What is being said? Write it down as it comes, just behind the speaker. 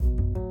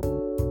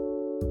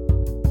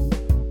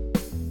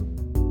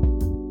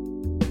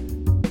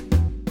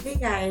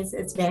Guys,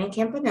 it's Vanna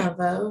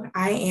Campanovo.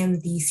 I am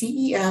the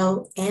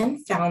CEO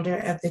and founder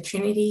of the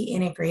Trinity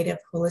Integrative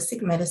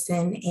Holistic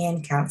Medicine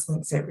and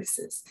Counseling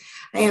Services.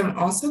 I am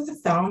also the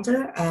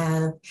founder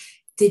of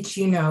Did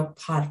You Know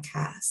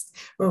podcast,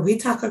 where we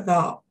talk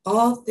about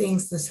all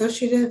things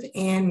dissociative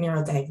and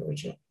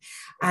neurodivergent.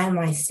 I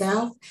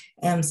myself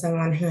am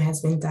someone who has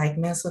been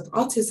diagnosed with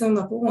autism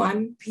level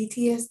 1,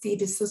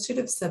 PTSD,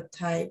 dissociative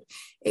subtype,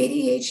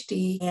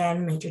 ADHD,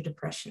 and major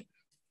depression.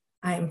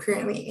 I am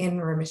currently in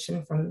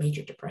remission from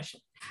major depression.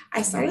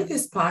 I started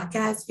this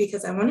podcast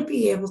because I want to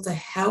be able to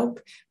help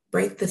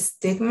break the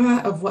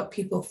stigma of what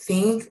people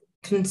think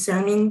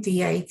concerning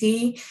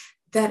DID,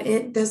 that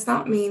it does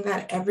not mean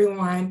that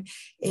everyone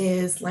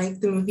is like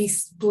the movie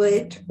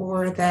Split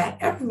or that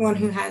everyone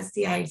who has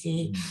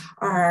DID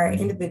are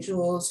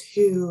individuals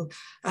who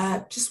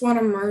just want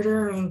to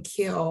murder and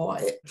kill,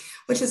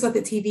 which is what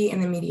the TV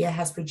and the media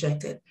has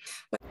projected.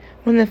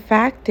 When the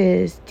fact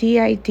is,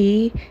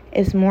 DID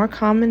is more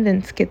common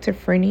than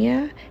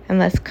schizophrenia and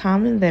less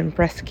common than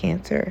breast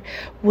cancer,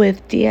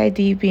 with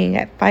DID being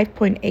at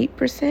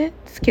 5.8%,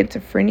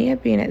 schizophrenia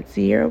being at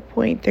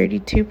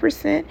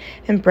 0.32%,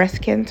 and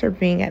breast cancer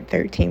being at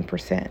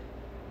 13%.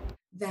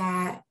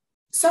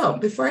 So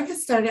before I get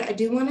started, I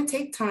do want to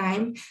take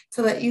time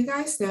to let you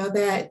guys know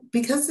that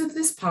because of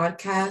this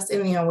podcast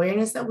and the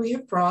awareness that we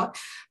have brought,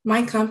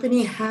 my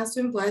company has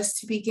been blessed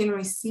to begin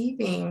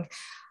receiving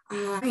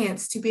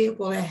clients to be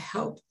able to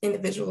help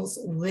individuals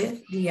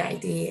with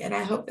DID, and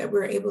I hope that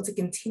we're able to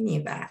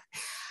continue that.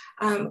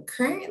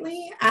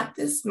 Currently, at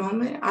this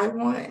moment, I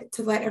want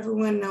to let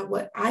everyone know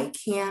what I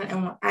can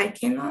and what I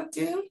cannot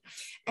do,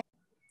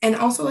 and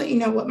also let you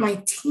know what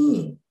my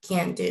team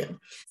can do.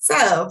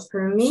 So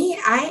for me,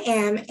 I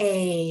am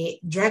a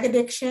drug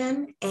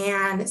addiction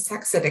and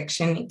sex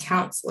addiction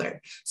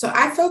counselor. So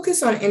I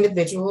focus on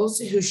individuals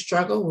who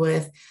struggle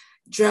with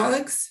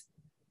drugs,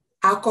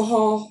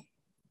 alcohol,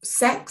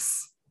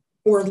 sex,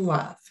 or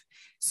love.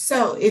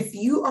 So if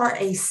you are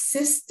a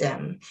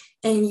system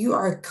and you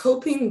are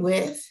coping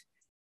with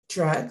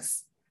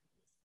drugs,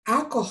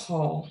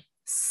 alcohol,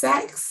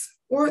 sex,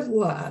 or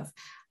love,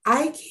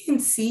 I can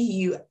see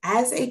you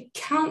as a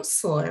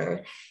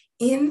counselor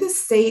in the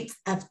states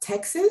of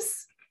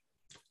Texas,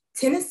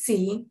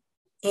 Tennessee,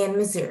 and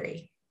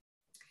Missouri.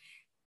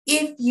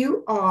 If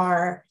you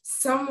are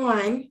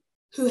someone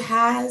who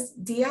has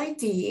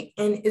DID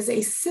and is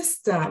a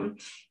system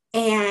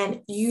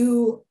and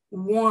you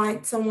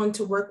want someone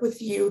to work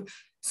with you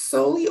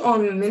solely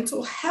on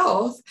mental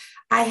health,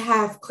 I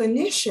have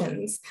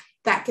clinicians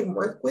that can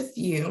work with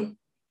you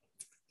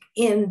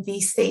in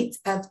the states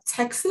of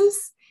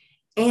Texas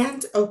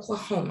and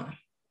Oklahoma.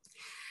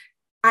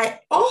 I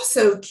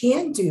also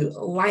can do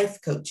life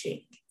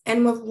coaching.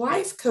 And with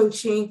life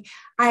coaching,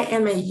 I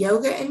am a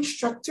yoga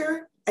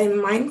instructor, a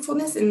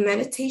mindfulness and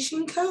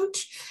meditation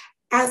coach,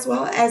 as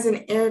well as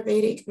an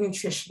Ayurvedic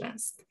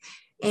nutritionist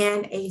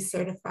and a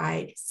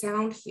certified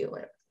sound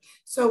healer.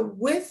 So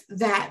with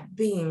that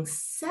being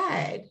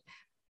said,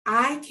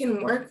 I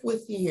can work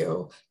with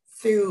you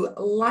through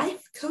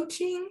life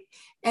coaching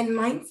and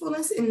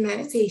mindfulness and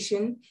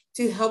meditation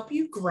to help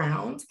you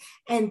ground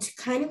and to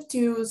kind of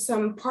do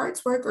some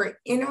parts work or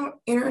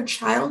inner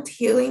child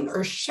healing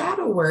or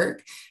shadow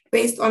work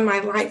based on my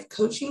life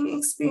coaching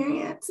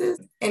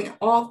experiences and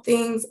all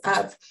things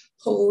of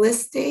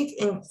holistic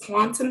and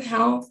quantum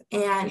health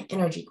and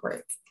energy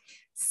growth.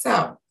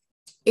 So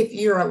if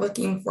you're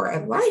looking for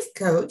a life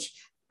coach,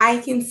 I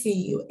can see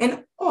you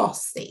in all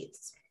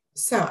states.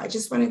 So I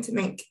just wanted to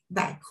make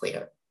that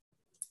clear.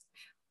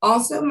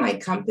 Also, my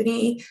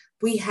company,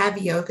 we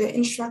have yoga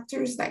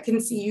instructors that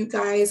can see you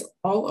guys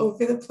all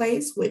over the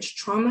place, which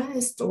trauma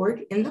is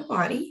stored in the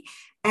body.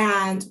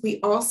 And we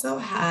also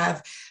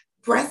have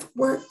breath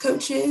work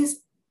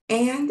coaches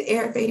and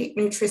Ayurvedic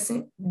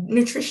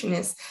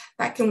nutritionists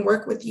that can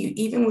work with you,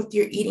 even with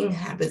your eating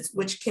habits,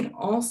 which can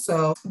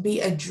also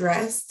be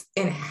addressed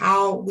in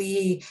how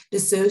we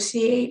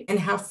dissociate and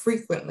how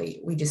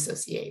frequently we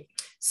dissociate.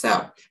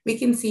 So we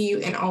can see you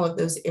in all of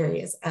those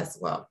areas as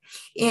well.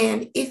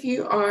 And if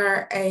you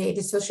are a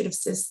dissociative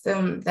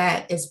system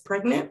that is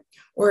pregnant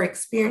or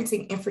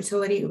experiencing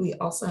infertility, we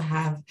also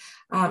have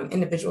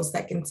individuals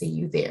that can see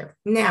you there.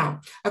 Now,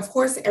 of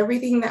course,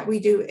 everything that we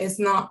do is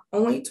not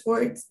only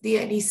towards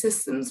DID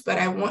systems, but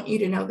I want you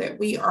to know that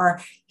we are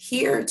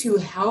here to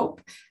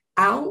help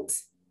out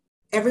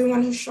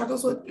everyone who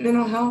struggles with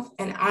mental health,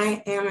 and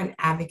I am an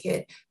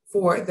advocate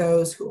for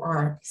those who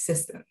are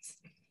systems.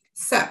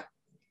 So,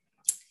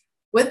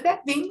 with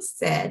that being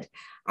said,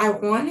 I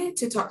wanted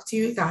to talk to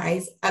you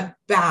guys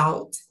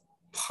about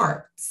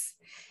parts.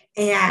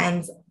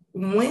 And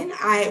when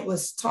I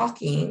was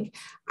talking,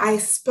 I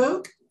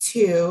spoke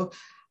to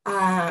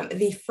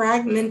the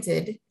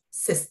fragmented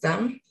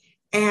system,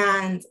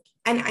 and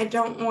I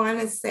don't want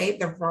to say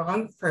the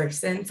wrong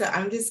person, so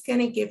I'm just going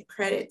to give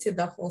credit to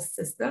the whole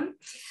system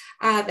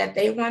that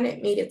they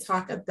wanted me to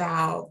talk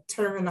about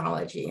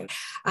terminology.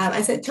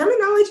 I said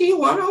terminology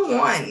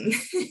 101.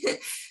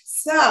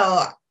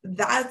 So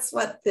that's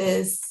what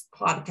this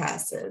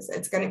podcast is.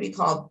 It's going to be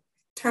called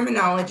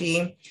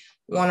Terminology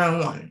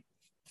one-on-one.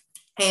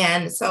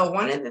 And so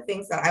one of the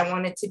things that I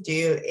wanted to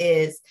do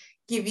is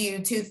give you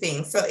two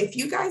things. So if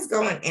you guys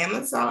go on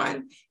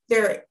Amazon,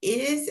 there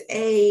is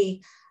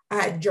a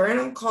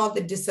journal called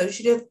the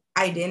Dissociative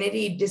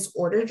Identity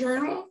Disorder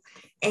Journal.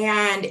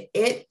 And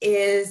it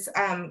is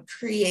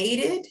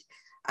created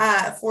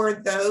for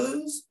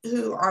those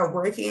who are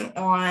working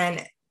on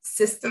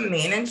system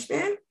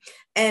management.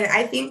 And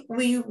I think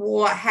we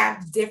will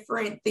have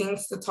different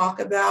things to talk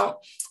about,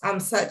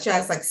 such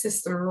as like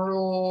system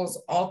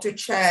rules, alter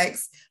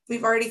checks.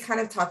 We've already kind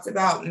of talked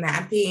about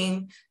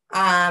mapping.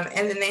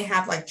 And then they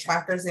have like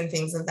trackers and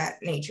things of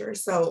that nature.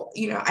 So,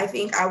 I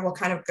think I will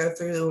kind of go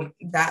through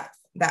that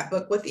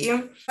book with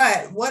you.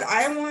 But what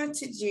I want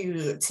to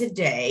do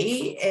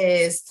today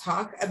is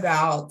talk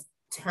about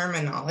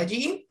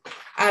terminology,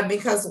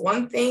 because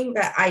one thing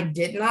that I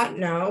did not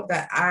know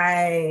that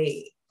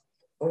I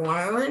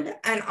learned,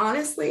 and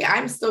honestly,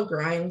 I'm still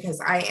growing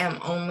because I am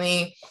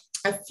only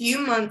a few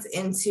months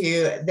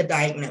into the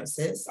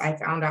diagnosis. I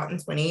found out in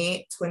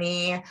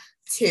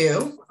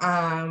 2022.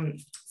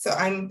 So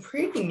I'm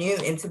pretty new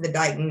into the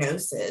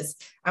diagnosis.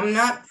 I'm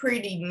not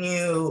pretty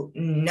new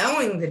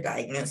knowing the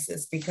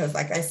diagnosis because,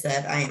 like I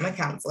said, I am a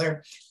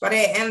counselor, but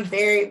I am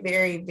very,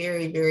 very,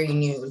 very, very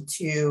new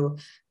to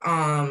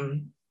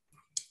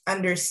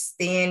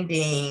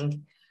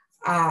understanding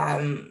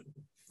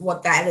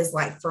what that is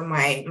like for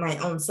my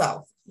own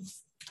self.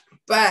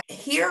 But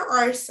here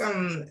are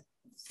some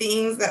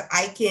things that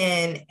I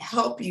can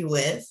help you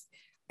with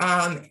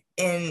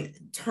in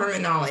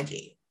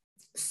terminology.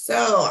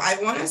 So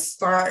I want to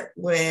start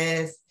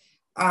with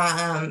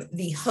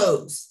the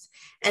host.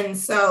 And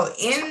so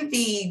in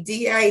the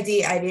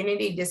D.I.D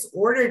Identity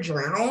Disorder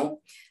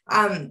Journal,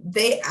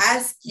 they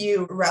ask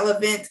you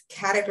relevant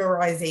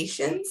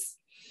categorizations,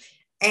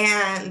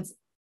 and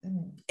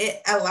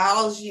it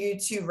allows you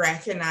to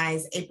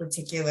recognize a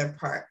particular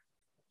part.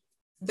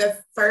 The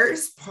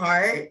first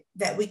part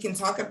that we can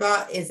talk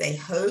about is a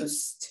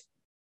host,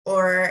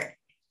 or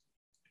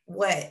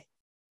what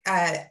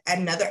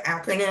another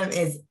acronym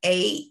is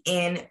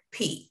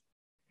ANP.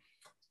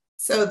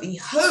 So the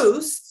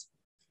host,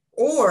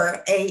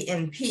 or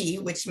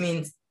ANP, which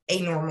means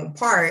a normal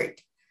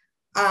part,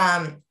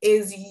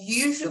 is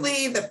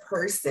usually the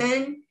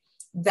person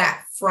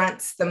that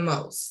fronts the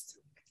most.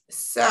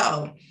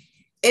 So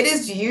it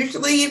is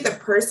usually the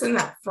person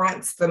that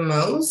fronts the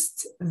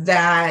most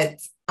that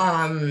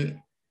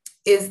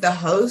is the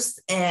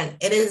host, and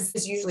it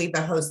is usually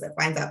the host that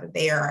finds out that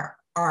they are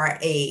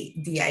a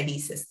D.I.D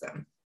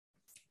system.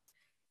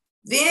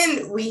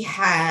 Then we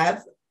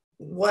have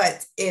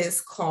what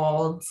is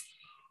called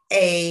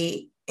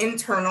a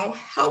internal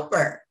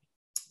helper.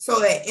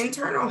 So an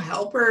internal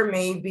helper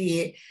may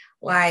be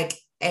like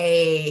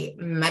a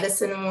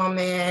medicine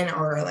woman,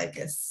 or like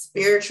a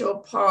spiritual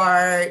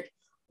part,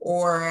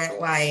 or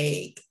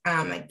like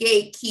a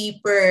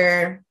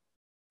gatekeeper.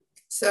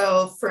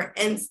 So for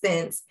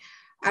instance,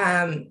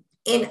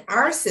 in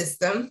our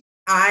system,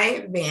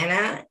 I,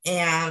 Vanna,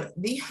 am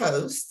the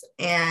host,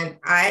 and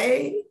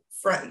I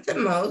front the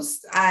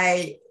most.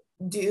 I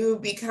do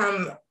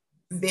become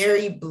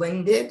very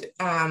blended,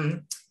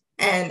 and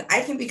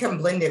I can become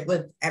blended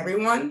with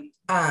everyone.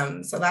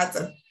 So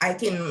I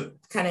can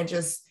kind of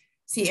just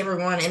see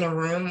everyone in a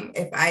room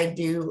if I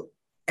do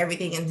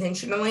everything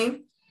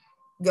intentionally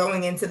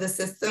going into the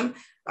system.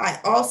 I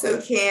also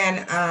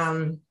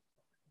can,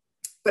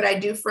 but I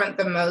do front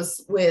the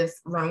most with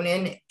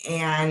Ronan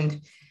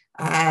and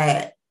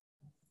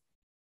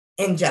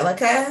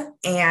Angelica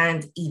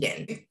and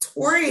Eden.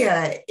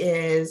 Victoria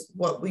is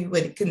what we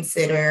would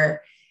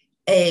consider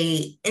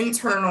a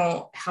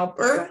internal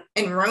helper,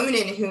 and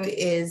Ronan, who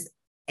is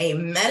a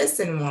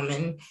medicine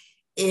woman,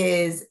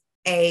 is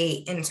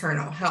a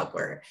internal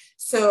helper.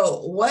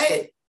 So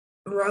what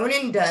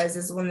Ronan does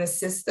is, when the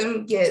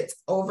system gets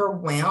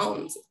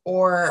overwhelmed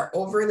or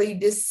overly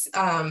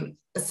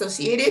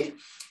disassociated,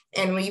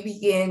 and we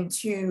begin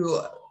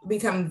to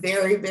become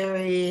very,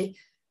 very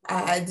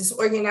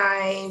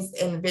disorganized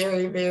and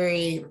very,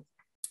 very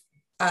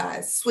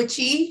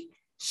switchy,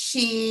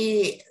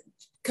 she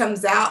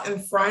comes out in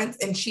front,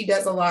 and she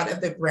does a lot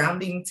of the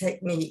grounding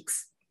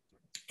techniques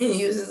and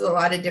uses a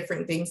lot of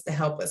different things to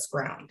help us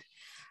ground.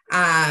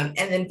 And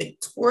then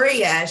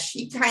Victoria,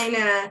 she kind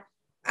of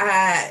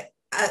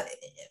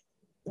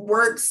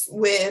works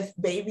with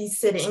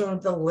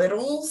babysitting the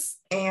littles,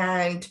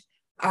 and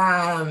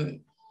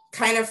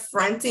kind of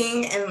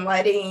fronting and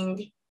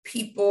letting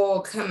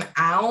people come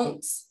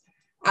out,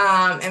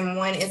 and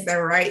when is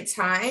the right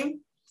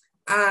time.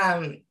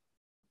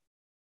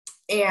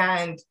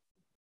 And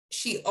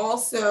she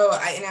also,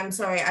 and I'm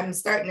sorry, I'm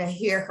starting to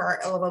hear her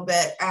a little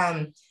bit,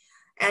 and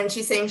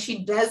she's saying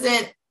she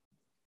doesn't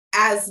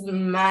as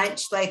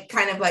much like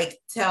kind of like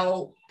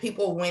tell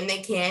people when they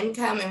can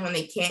come and when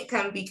they can't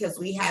come, because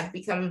we have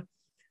become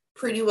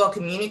pretty well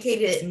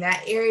communicated in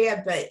that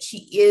area, but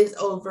she is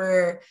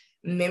over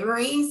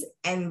memories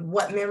and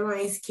what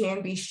memories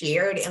can be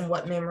shared and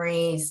what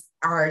memories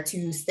are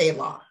to stay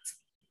locked.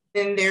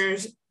 Then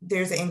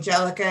there's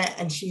Angelica,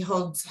 and she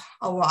holds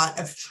a lot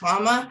of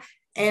trauma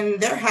And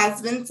there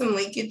has been some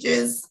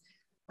leakages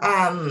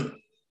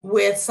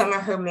with some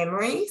of her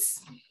memories,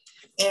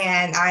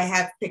 and I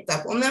have picked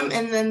up on them.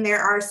 And then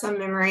there are some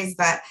memories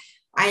that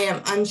I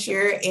am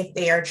unsure if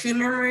they are true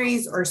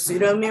memories or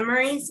pseudo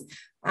memories.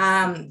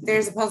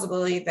 There's a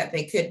possibility that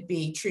they could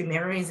be true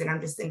memories, and I'm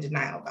just in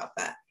denial about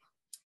that.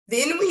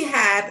 Then we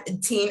have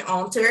teen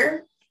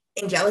alter.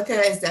 Angelica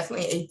is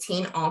definitely a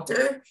teen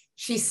alter.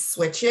 She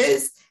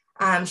switches.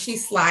 She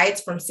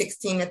slides from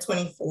 16 to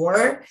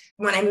 24.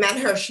 When I met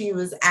her, she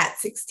was at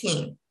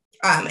 16.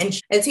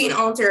 And a teen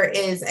alter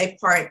is a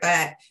part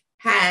that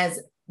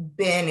has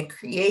been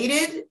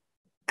created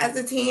as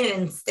a teen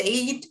and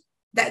stayed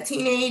that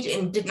teenage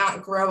and did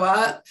not grow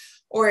up,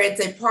 or it's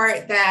a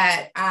part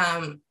that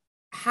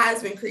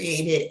has been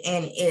created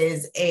and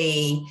is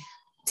a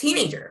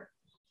teenager.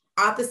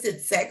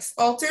 Opposite sex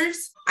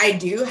alters. I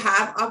do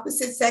have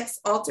opposite sex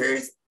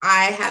alters.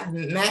 I have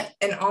met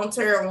an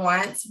alter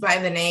once by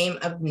the name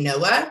of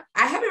Noah.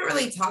 I haven't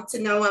really talked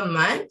to Noah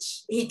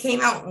much. He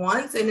came out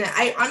once, and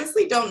I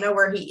honestly don't know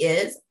where he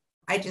is.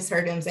 I just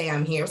heard him say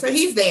I'm here. So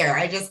he's there.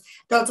 I just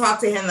don't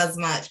talk to him as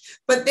much.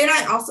 But then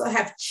I also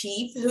have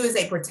Chief, who is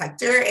a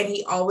protector, and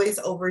he always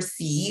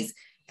oversees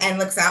and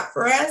looks out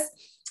for us.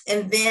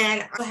 And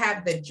then I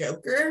have the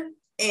Joker,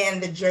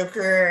 and the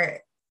Joker,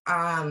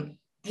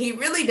 he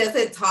really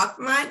doesn't talk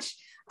much,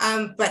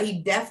 but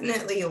he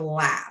definitely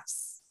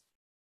laughs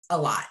a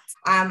lot.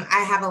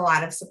 I have a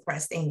lot of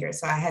suppressed anger,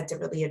 so I had to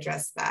really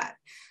address that.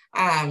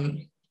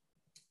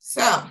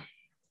 So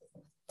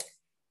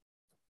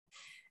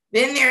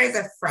then there is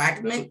a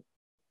fragment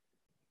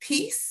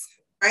piece.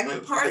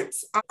 Fragment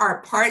parts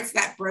are parts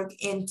that broke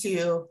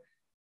into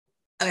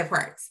other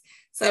parts.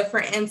 So for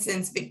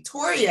instance,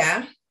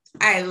 Victoria,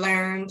 I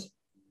learned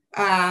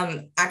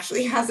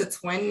actually has a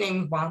twin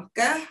named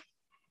Vanka.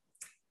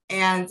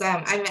 And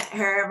I met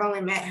her, I've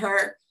only met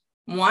her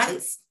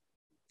once.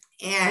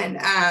 And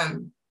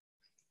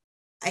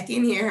I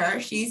can hear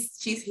her,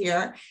 she's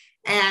here.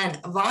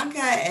 And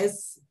Vanka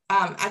is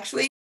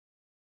actually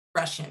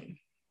Russian.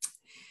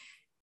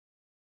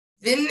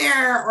 Then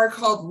there are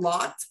called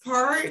locked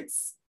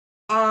parts.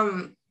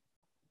 And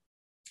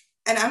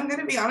I'm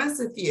gonna be honest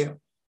with you.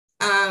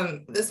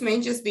 This may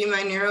just be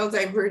my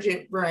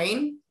neurodivergent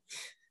brain.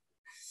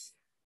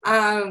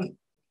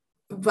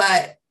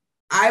 But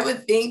I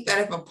would think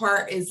that if a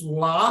part is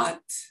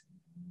locked,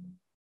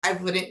 I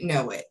wouldn't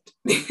know it.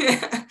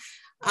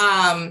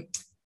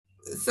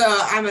 So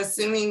I'm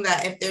assuming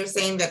that if they're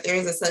saying that there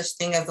is a such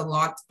thing as a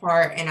locked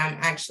part and I'm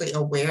actually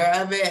aware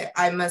of it,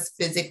 I must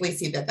physically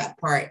see that that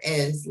part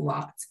is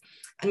locked.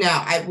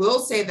 Now, I will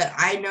say that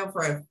I know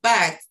for a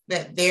fact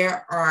that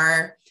there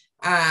are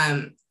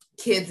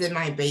kids in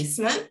my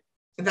basement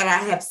that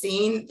I have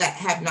seen that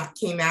have not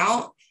came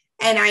out.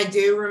 And I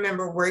do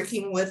remember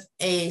working with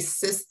a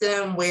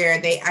system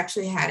where they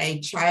actually had a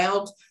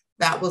child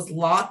that was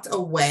locked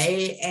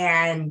away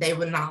and they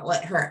would not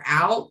let her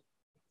out.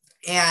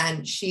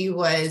 And she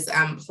was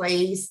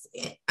placed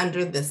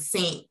under the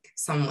sink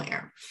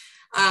somewhere.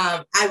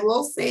 I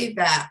will say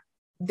that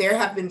there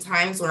have been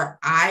times where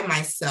I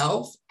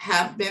myself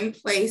have been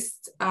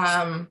placed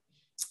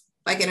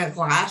like in a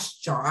glass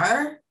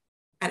jar.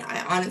 And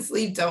I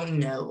honestly don't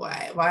know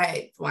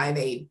why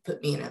they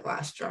put me in a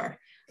glass jar.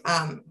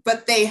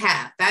 But they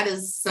have. That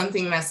is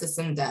something my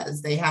system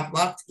does. They have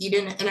locked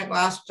Eden in a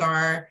glass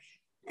jar,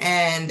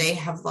 and they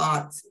have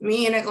locked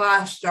me in a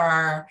glass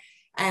jar.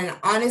 And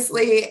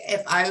honestly,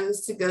 if I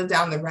was to go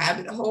down the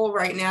rabbit hole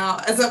right now,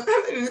 as I'm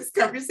having this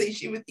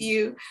conversation with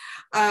you,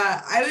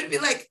 I would be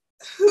like,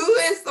 who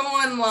is the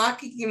one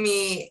locking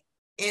me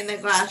in a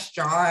glass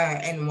jar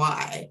and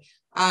why?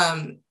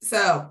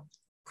 So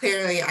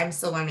clearly, I'm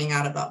still learning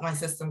out about my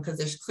system because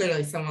there's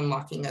clearly someone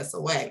locking us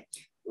away,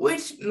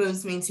 which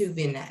moves me to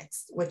the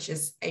next, which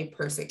is a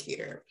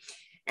persecutor.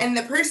 And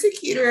the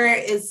persecutor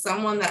is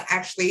someone that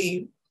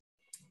actually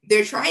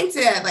they're trying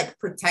to like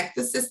protect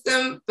the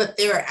system, but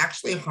they're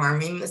actually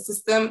harming the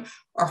system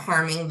or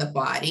harming the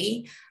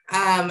body.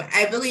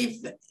 I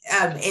believe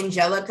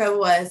Angelica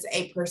was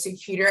a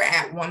persecutor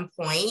at one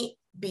point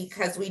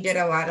because we did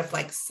a lot of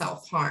like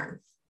self-harm.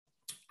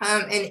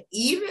 And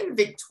even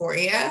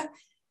Victoria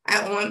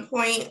at one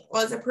point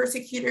was a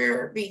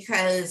persecutor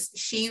because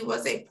she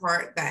was a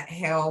part that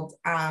held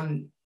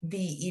the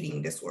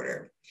eating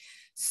disorder.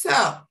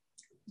 So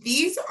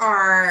these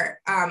are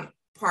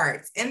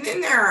parts. And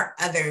then there are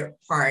other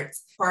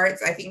parts.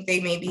 I think they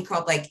may be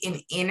called like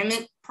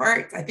inanimate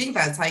parts. I think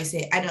that's how you say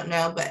it. I don't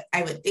know, but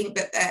I would think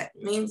that that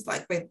means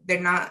like they're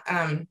not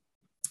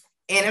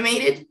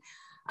animated.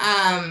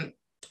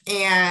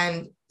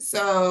 And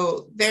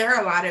so there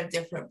are a lot of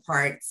different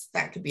parts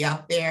that could be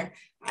out there.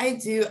 I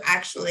do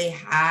actually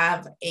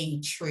have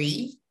a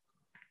tree,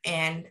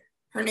 and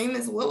her name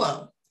is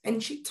Willow,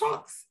 and she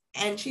talks,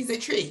 and she's a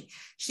tree.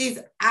 She's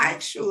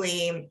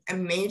actually a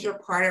major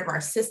part of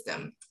our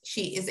system.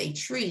 She is a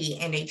tree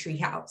and a tree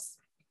house.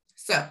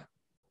 So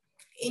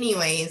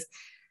anyways,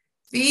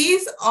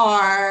 these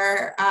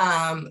are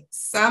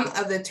some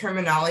of the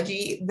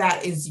terminology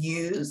that is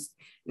used.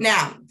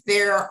 Now,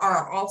 there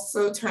are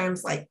also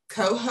terms like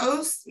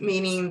co-host,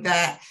 meaning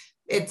that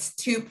it's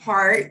two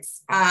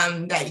parts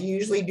that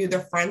usually do the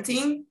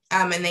fronting,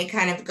 and they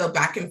kind of go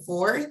back and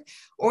forth.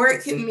 Or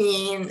it can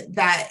mean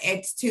that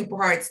it's two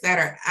parts that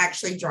are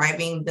actually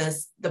driving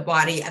the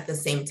body at the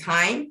same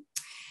time.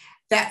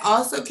 That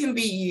also can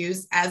be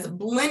used as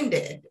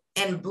blended.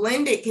 And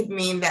blended could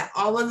mean that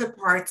all of the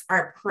parts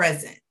are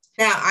present.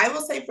 Now, I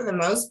will say for the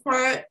most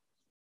part,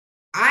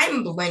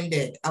 I'm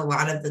blended a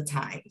lot of the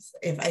times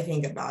if I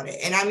think about it.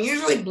 And I'm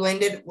usually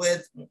blended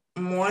with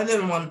more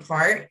than one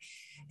part.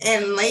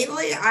 And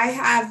lately I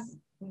have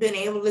been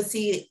able to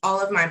see all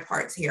of my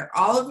parts here.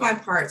 All of my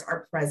parts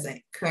are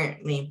present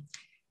currently.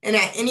 And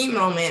at any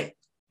moment,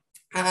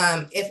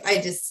 if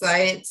I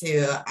decided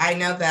to, I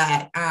know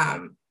that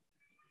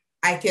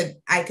I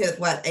could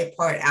let a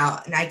part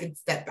out and I could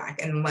step back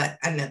and let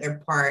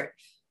another part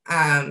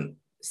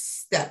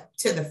step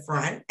to the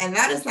front. And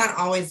that has not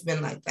always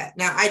been like that.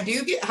 Now I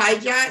do get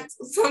hijacked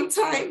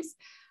sometimes.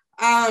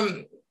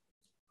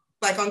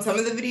 Like on some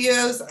of the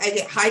videos, I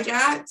get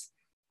hijacked.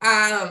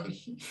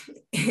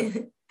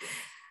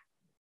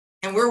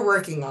 And we're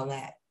working on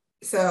that.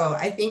 So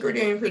I think we're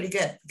doing pretty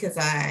good because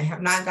I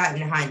have not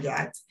gotten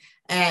hijacked.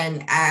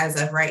 And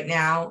as of right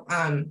now,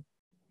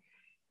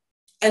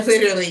 I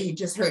literally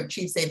just heard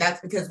Chief say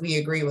that's because we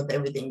agree with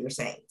everything you're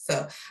saying.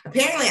 So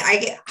apparently I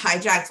get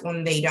hijacked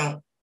when they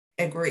don't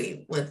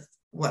agree with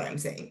what I'm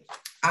saying.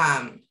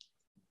 And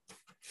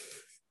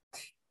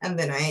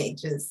then I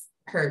just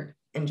heard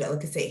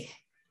Angelica say,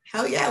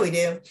 hell yeah, we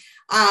do.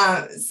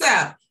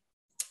 So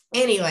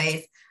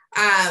anyways,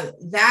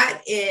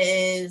 that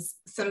is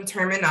some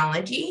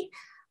terminology.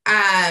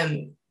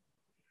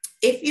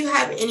 If you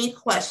have any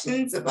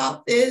questions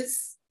about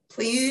this,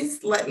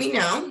 please let me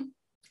know.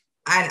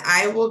 And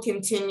I will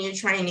continue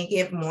trying to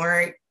give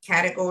more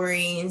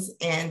categories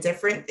and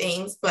different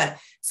things. But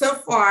so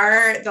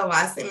far, the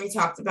last thing we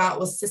talked about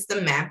was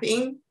system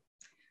mapping.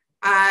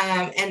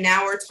 And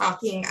now we're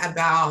talking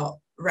about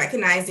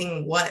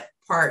recognizing what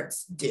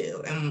parts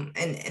do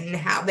and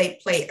how they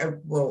play a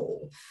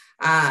role.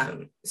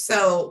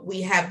 So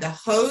we have the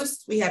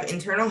host, we have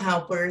internal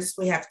helpers,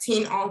 we have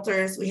teen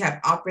alters, we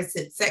have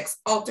opposite sex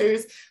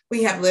alters,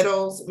 we have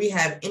littles, we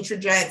have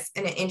introjects,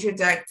 and an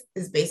introject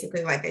is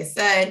basically, like I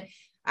said,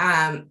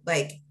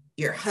 like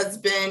your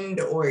husband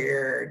or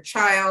your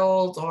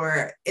child,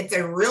 or it's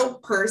a real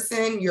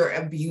person, your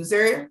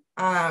abuser.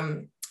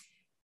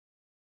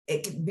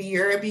 It could be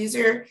your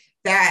abuser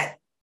that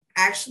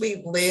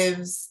actually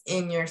lives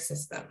in your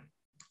system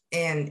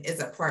and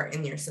is a part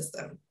in your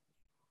system.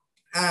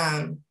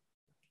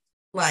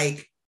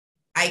 Like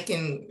I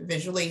can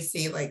visually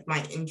see like my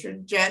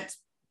introject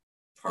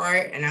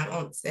part, and I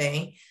won't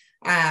say,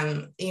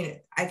 I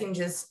can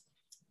just,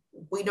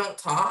 we don't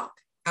talk.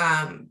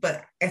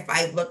 But if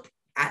I look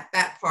at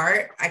that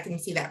part, I can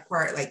see that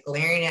part like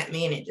glaring at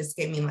me, and it just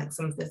gave me like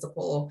some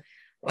physical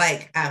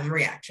like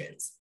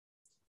reactions.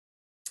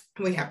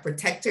 We have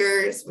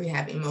protectors, we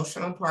have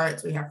emotional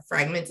parts, we have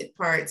fragmented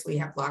parts, we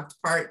have locked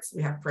parts,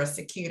 we have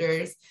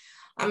persecutors,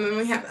 and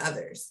we have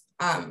others.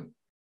 I'm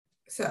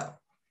sorry.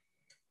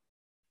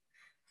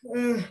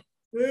 And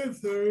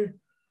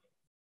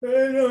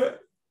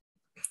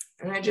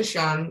I just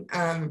yawned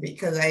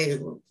because I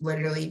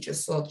literally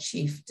just saw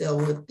Chief deal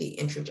with the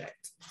introject.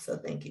 So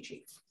thank you,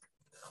 Chief.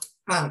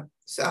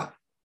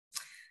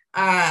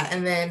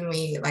 And then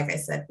we, like I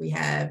said, we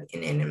have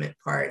inanimate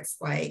parts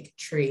like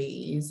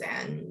trees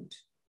and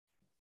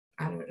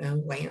I don't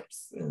know,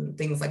 lamps and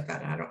things like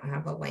that. I don't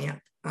have a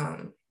lamp.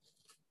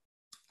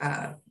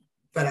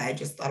 But I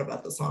just thought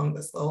about the song,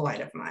 The Slow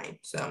Light of Mine.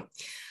 So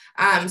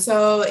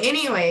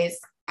anyways,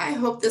 I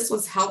hope this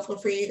was helpful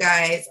for you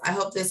guys. I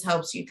hope this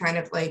helps you kind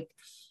of like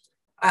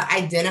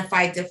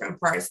identify different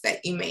parts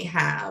that you may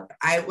have.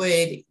 I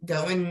would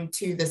go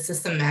into the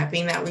system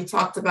mapping that we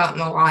talked about in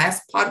the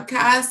last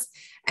podcast,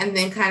 and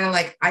then kind of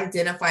like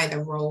identify the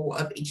role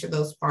of each of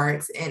those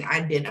parts and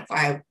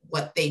identify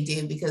what they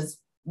do. Because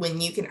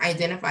when you can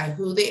identify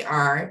who they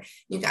are,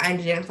 you can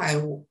identify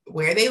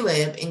where they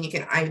live, and you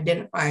can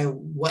identify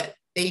what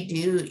they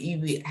do,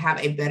 you have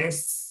a better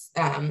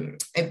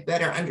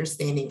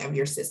understanding of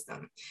your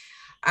system.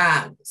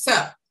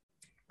 So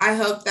I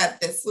hope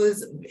that this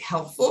was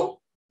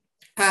helpful.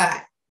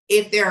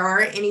 If there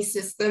are any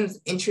systems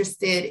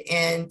interested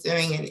in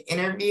doing an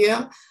interview,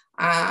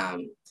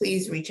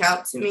 please reach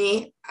out to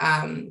me.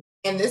 And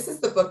this is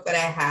the book that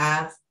I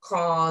have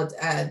called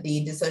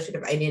the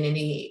Dissociative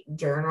Identity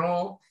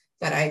Journal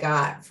that I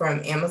got from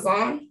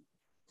Amazon.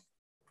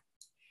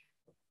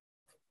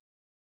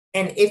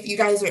 And if you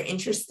guys are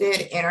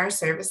interested in our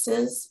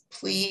services,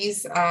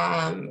 please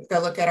go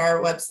look at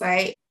our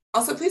website.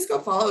 Also, please go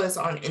follow us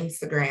on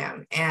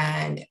Instagram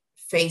and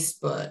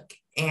Facebook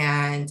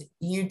and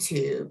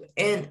YouTube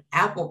and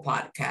Apple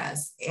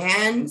Podcasts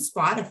and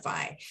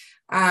Spotify.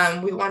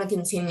 We want to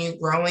continue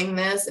growing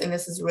this, and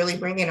this is really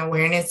bringing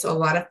awareness to a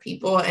lot of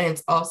people, and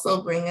it's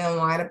also bringing a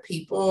lot of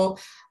people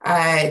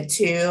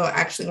to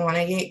actually want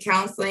to get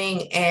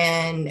counseling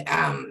and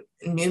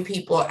new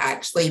people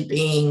actually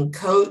being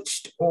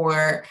coached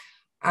or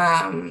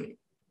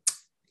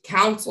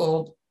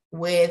counseled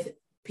with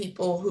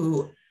people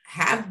who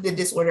have the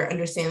disorder,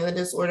 understand the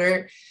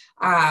disorder,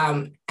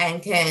 and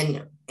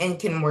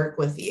can work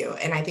with you.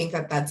 And I think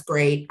that that's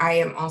great. I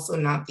am also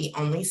not the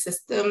only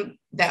system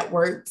that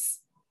works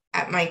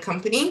at my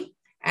company,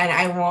 and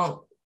I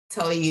won't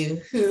tell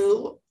you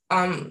who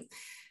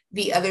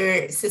the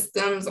other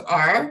systems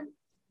are,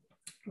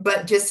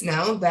 but just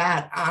know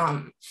that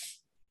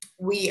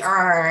we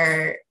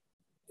are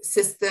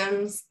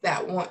systems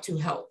that want to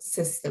help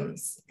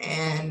systems,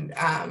 and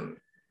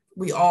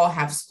we all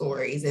have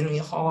stories and we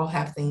all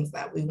have things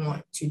that we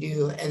want to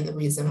do, and the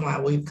reason why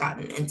we've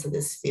gotten into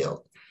this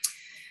field.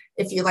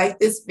 If you like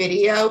this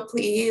video,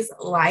 please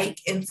like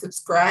and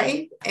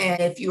subscribe.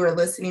 And if you are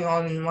listening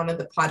on one of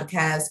the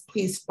podcasts,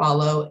 please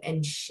follow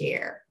and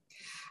share.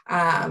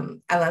 I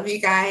love you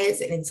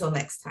guys, and until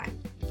next time,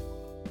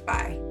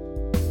 bye.